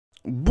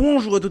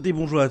Bonjour à toutes et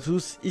bonjour à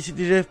tous, ici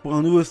TGF pour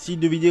un nouveau style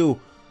de vidéo.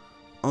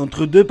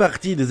 Entre deux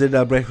parties de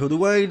Zelda Breath of the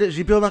Wild,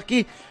 j'ai pu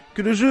remarquer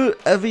que le jeu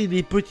avait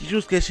des petites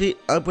choses cachées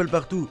un poil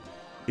partout.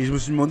 Et je me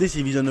suis demandé si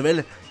les visual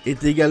novels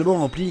étaient également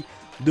remplis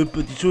de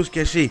petites choses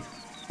cachées.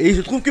 Et il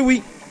se trouve que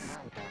oui.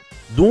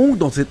 Donc,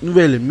 dans cette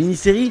nouvelle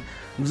mini-série,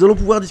 nous allons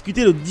pouvoir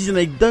discuter de 10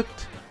 anecdotes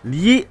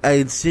liées à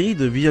une série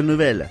de visual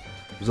novels.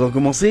 Nous allons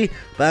commencer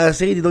par la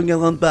série des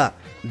Danganronpa,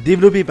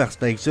 développée par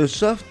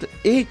Soft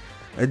et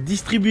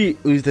distribuée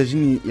aux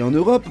États-Unis et en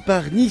Europe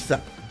par Nissa.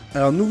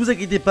 Alors ne vous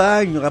inquiétez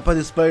pas, il n'y aura pas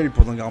de spoil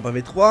pour Danganronpa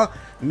V3,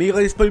 mais il y aura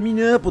des spoils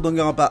mineurs pour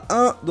Danganronpa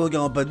 1,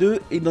 Danganronpa 2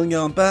 et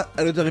Danganronpa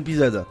à l'auteur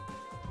épisode.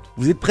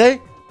 Vous êtes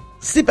prêts?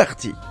 C'est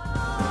parti!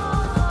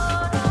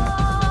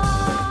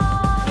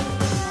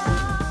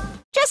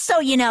 Just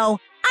so you know,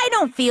 I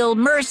don't feel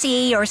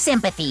mercy or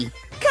sympathy.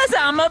 'Cause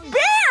I'm a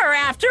bear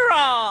after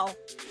all!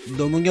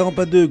 Dans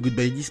Danganronpa 2,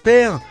 Goodbye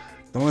Despair,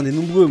 dans un des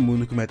nombreux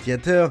Monokuma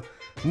Theater,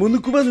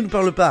 Monokuma ne nous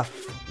parle pas,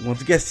 ou en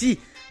tout cas si,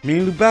 mais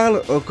il nous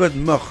parle au code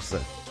Morse.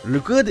 Le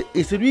code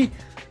est celui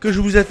que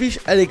je vous affiche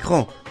à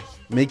l'écran.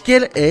 Mais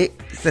quelle est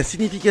sa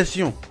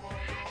signification?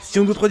 Si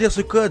on doit traduire ce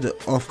code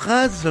en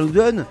phrase, ça nous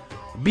donne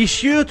 « Be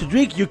sure to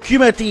drink your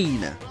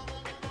kumatine ».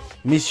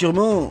 Mais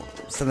sûrement,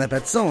 ça n'a pas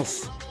de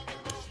sens.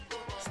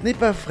 Ce n'est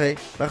pas vrai,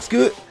 parce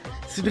que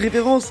c'est une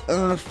référence à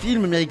un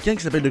film américain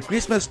qui s'appelle The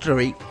Christmas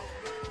Story.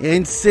 Et à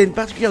une scène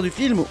particulière du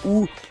film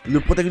où le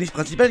protagoniste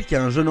principal, qui est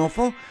un jeune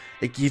enfant,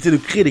 et qui essaie de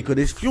créer des codes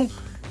espions,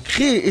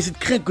 essaie de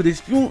créer un code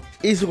espion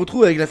et se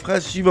retrouve avec la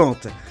phrase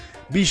suivante.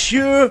 Be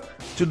sure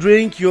to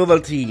drink your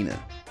Ovaltine.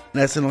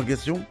 La scène en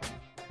question,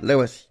 la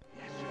voici.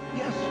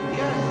 Yes.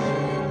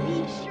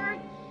 Be sure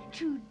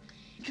to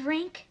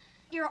drink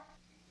your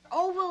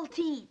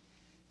Ovaltine.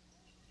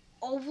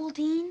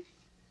 Ovaltine?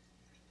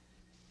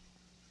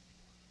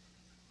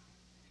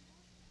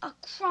 A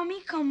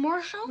crummy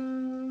commercial?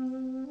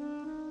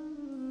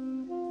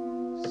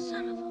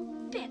 Son of a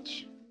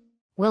bitch.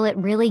 Will it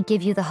really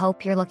give you the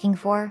hope you're looking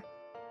for?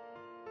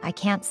 I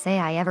can't say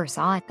I ever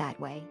saw it that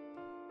way.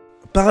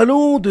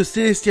 Parlons de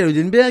Celestia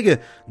Ludenberg,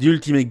 du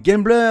Ultimate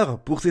Gambler,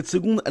 pour cette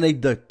seconde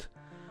anecdote.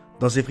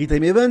 Dans ses Free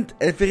Time Events,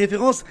 elle fait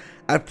référence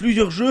à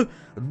plusieurs jeux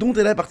dont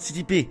elle a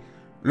participé.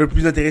 Le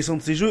plus intéressant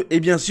de ces jeux est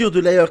bien sûr de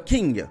Liar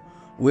King,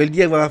 où elle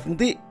dit avoir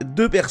affronté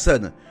deux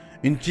personnes,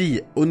 une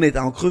fille honnête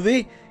à en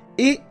crever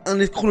et un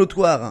escroc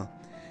notoire.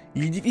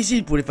 Il est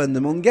difficile pour les fans de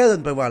manga de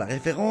ne pas voir la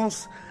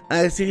référence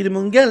à la série de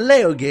manga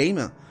Liar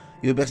Game,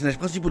 et aux personnages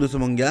principaux de ce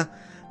manga,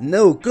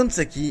 Nao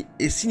Kansaki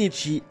et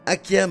Shinichi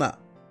Akiyama.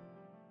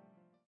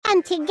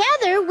 And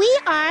together we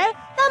are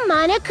the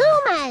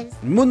Monokumas.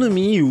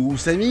 Monomi ou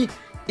Sami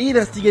est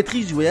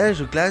l'instigatrice du voyage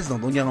de classe dans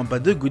Danganronpa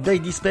 2 Goodbye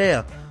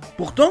Despair.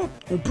 Pourtant,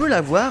 on peut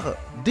la voir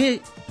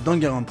dès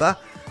Danganronpa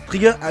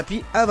Trigger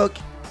Happy Havoc.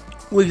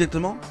 Où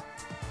exactement?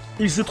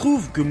 Il se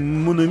trouve que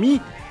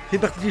Monomi fait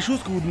partie des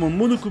choses que vous demande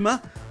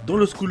Monokuma dans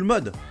le School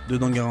Mode de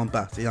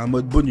Danganronpa. C'est un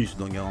mode bonus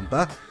de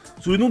Danganronpa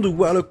sous le nom de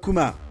Warlock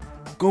Kuma.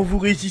 Quand vous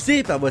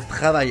réussissez par votre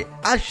travail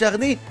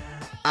acharné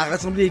à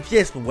rassembler les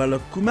pièces pour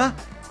Warlock Kuma,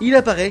 il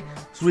apparaît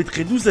sous les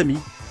traits d'Usami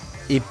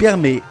et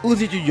permet aux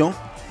étudiants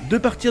de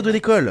partir de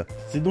l'école.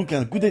 C'est donc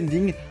un good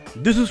ending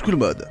de ce School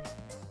Mode.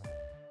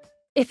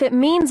 If it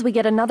means we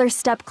get another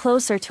step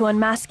closer to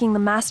unmasking the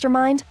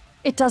mastermind,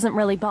 it doesn't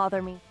really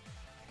bother me.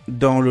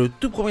 Dans le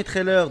tout premier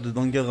trailer de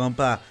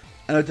Danganronpa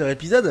à l'auteur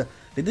épisode,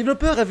 les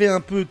développeurs avaient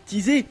un peu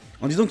teasé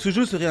en disant que ce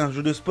jeu serait un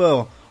jeu de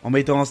sport en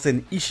mettant en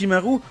scène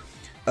Ishimaru,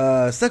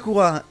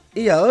 Sakura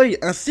et Aoi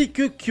ainsi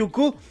que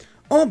Kyoko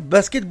en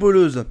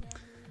basketballeuse.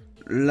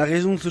 La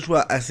raison de ce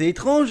choix assez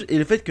étrange est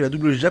le fait que la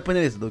doubleuse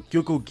japonaise de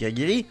Kyoko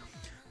Kagiri,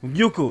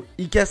 Gyoko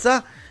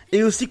Ikasa,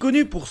 est aussi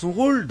connue pour son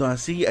rôle dans la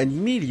série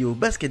animée liée au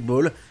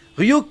basketball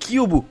Ryo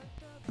Kyobu.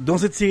 Dans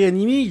cette série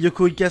animée,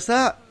 Yoko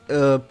Ikasa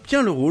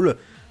tient le rôle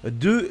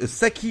de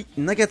Saki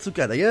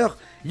Nagatsuka. D'ailleurs,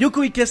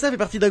 Yoko Ikasa fait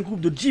partie d'un groupe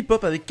de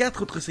J-pop avec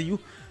 4 autres seiyuu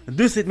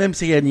de cette même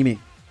série animée.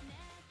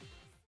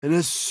 And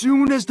as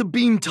soon as the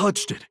beam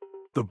touched it,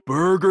 the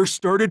burger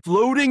started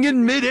floating in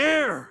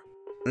mid-air.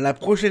 La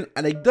prochaine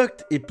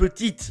anecdote est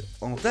petite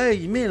en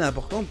taille, mais elle est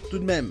importante tout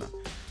de même.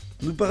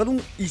 Nous parlons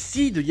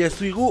ici de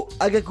Yasuhiro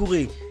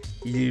Hagakure.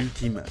 Il est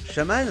l'ultime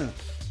chaman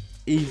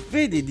et il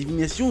fait des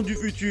divinations du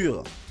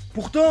futur.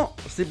 Pourtant,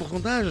 ses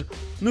pourcentages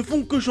ne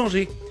font que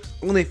changer.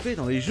 En effet,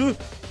 dans les jeux,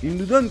 il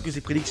nous donne que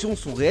ses prédictions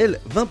sont réelles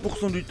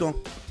 20% du temps.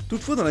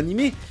 Toutefois, dans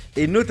l'anime,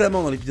 et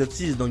notamment dans l'épisode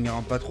 6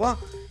 Danganronpa 3,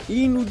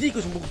 il nous dit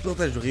que son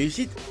pourcentage de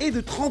réussite est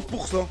de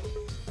 30%.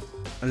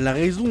 La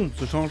raison de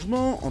ce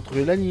changement entre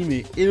l'anime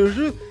et le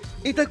jeu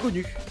est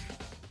inconnue.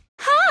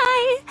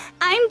 Hi,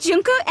 I'm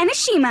Junko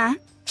Enoshima.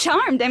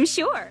 Charmed, I'm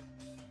sure.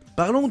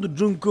 Parlons de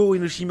Junko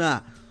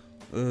Enoshima.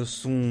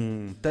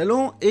 Son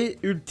talent est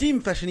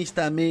ultime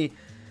fashionista, mais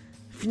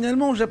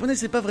finalement en japonais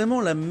c'est pas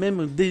vraiment la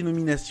même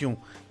dénomination.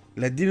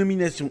 La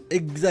dénomination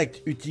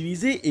exacte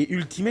utilisée est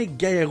Ultimate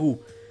Gairu.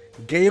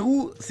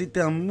 Gairu, c'est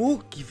un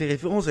mot qui fait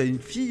référence à une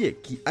fille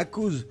qui, à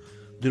cause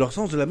de leur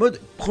sens de la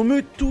mode,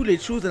 promeut toutes les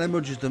choses à la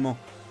mode justement.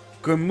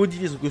 Comme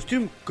modifier son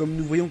costume, comme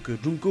nous voyons que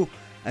Junko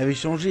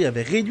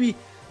avait réduit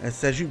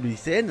sa jupe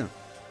lycéenne,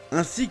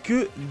 ainsi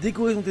que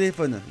décorer son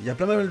téléphone. Il y a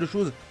plein mal de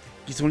choses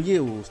qui sont liées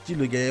au style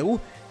de Gaëru,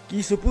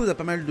 qui s'opposent à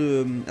pas mal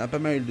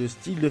de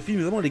styles de films,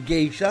 notamment les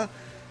geishas,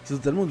 qui sont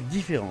totalement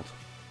différentes.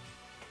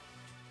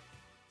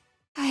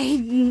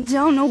 I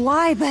don't know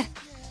why, but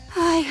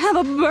I have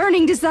a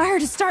burning desire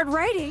to start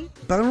writing.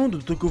 Parlons de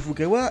Toko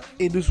Fukawa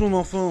et de son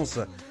enfance.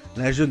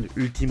 La jeune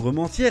ultime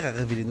romancière a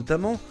révélé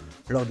notamment,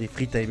 lors des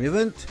Free Time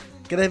Events,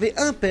 qu'elle avait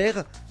un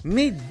père,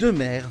 mais 2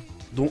 mères,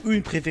 dont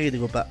une préférée des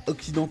repas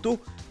occidentaux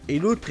et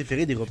l'autre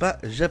préférée des repas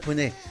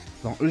japonais.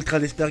 Dans Ultra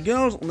Despair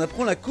Girls, on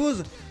apprend la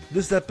cause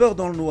de sa peur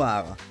dans le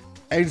noir.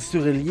 Elle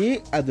serait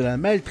liée à de la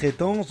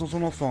maltraitance dans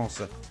son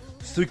enfance,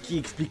 ce qui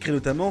expliquerait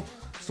notamment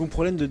son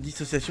problème de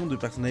dissociation de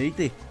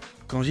personnalité,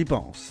 quand j'y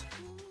pense.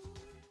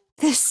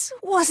 This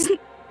wasn't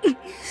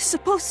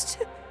supposed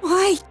to...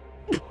 Why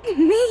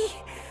me?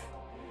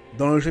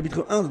 Dans le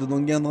chapitre 1 de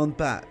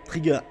Danganronpa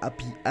Trigger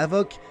Happy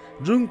Havoc,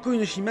 Junko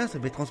Inoshima se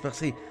fait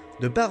transpercer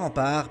de part en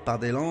part par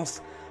des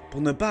lances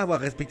pour ne pas avoir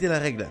respecté la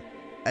règle.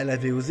 Elle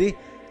avait osé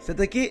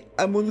s'attaquer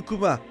à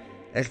Monokuma.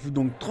 Elle fut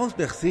donc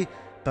transpercée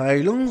par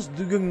les lances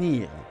de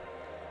Gungnir.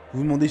 Vous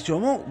vous demandez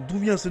sûrement d'où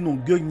vient ce nom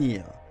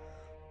Gungnir.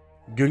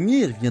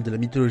 Gungnir vient de la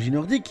mythologie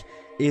nordique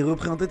et est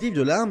représentatif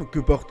de l'arme que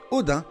porte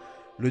Odin,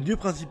 le dieu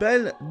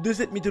principal de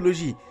cette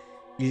mythologie.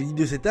 Il dit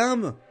de cette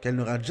arme qu'elle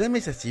ne rate jamais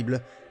sa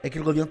cible et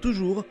qu'elle revient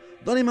toujours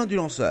dans les mains du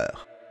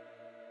lanceur.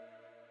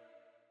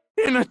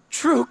 In a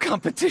true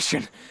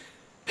competition,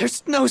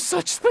 there's no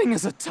such thing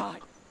as a tie.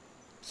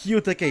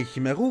 Kiyotaka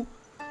Ishimaru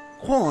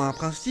croit en un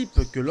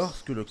principe que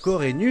lorsque le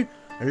corps est nu,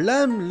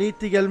 l'âme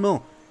l'est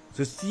également.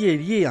 Ceci est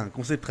lié à un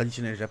concept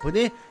traditionnel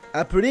japonais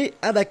appelé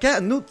Adaka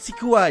no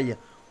Tsikuai,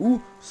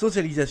 ou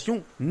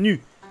socialisation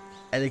nue.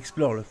 Elle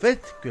explore le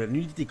fait que la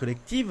nudité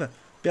collective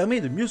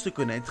permet de mieux se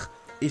connaître,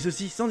 et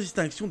ceci sans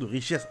distinction de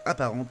richesse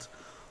apparente,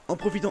 en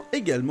profitant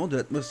également de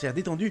l'atmosphère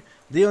détendue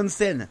des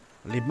onsen,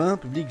 les bains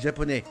publics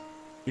japonais.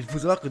 Il faut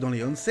savoir que dans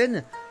les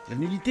onsen, la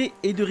nudité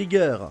est de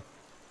rigueur.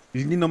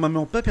 Il n'est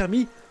normalement pas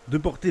permis de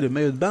porter le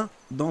maillot de bain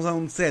dans un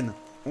onsen.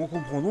 On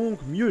comprend donc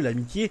mieux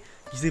l'amitié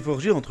qui s'est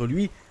forgée entre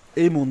lui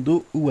et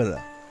Mondo Uwada.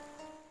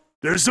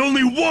 There's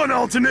only one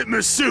ultimate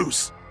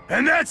masseuse,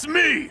 and that's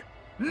me,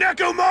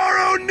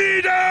 Nekomaru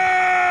Nida!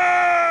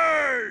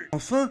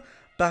 Enfin,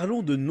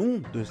 parlons de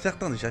noms de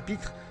certains des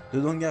chapitres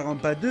de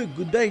Danganronpa 2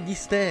 Goodbye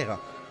Despair.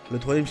 Le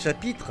 3e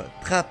chapitre,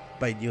 Trap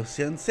by the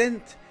Ocean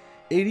Scent,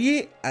 est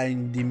lié à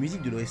une des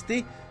musiques de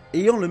l'OST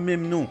ayant le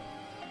même nom.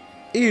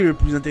 Et le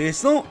plus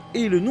intéressant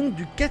est le nom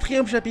du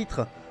 4e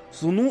chapitre.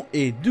 Son nom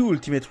est Do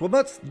Ultimate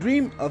Robots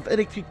Dream of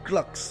Electric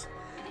Clocks.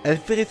 Elle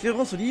fait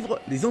référence au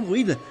livre Les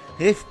androïdes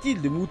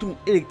rêvent-ils de moutons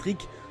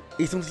électriques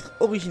et son titre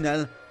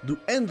original Do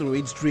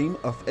Androids Dream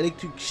of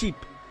Electric Sheep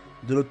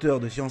de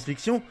l'auteur de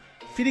science-fiction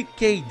Philip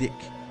K. Dick.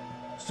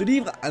 Ce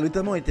livre a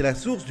notamment été la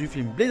source du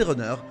film Blade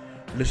Runner,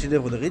 le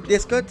chef-d'œuvre de Ridley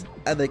Scott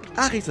avec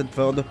Harrison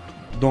Ford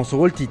dans son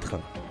rôle titre.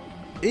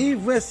 Et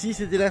voici,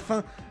 c'était la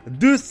fin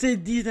de ces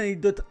 10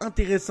 anecdotes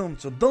intéressantes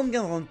sur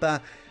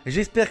Danganronpa.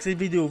 J'espère que cette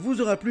vidéo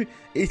vous aura plu,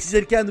 et si c'est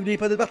le cas, n'oubliez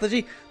pas de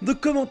partager, de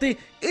commenter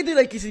et de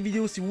liker cette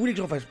vidéo si vous voulez que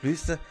j'en fasse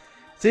plus.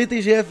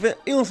 C'était GF,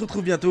 et on se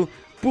retrouve bientôt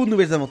pour de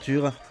nouvelles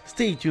aventures.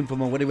 Stay tuned pour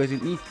mon What It Was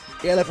With Me,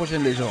 et à la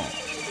prochaine les gens.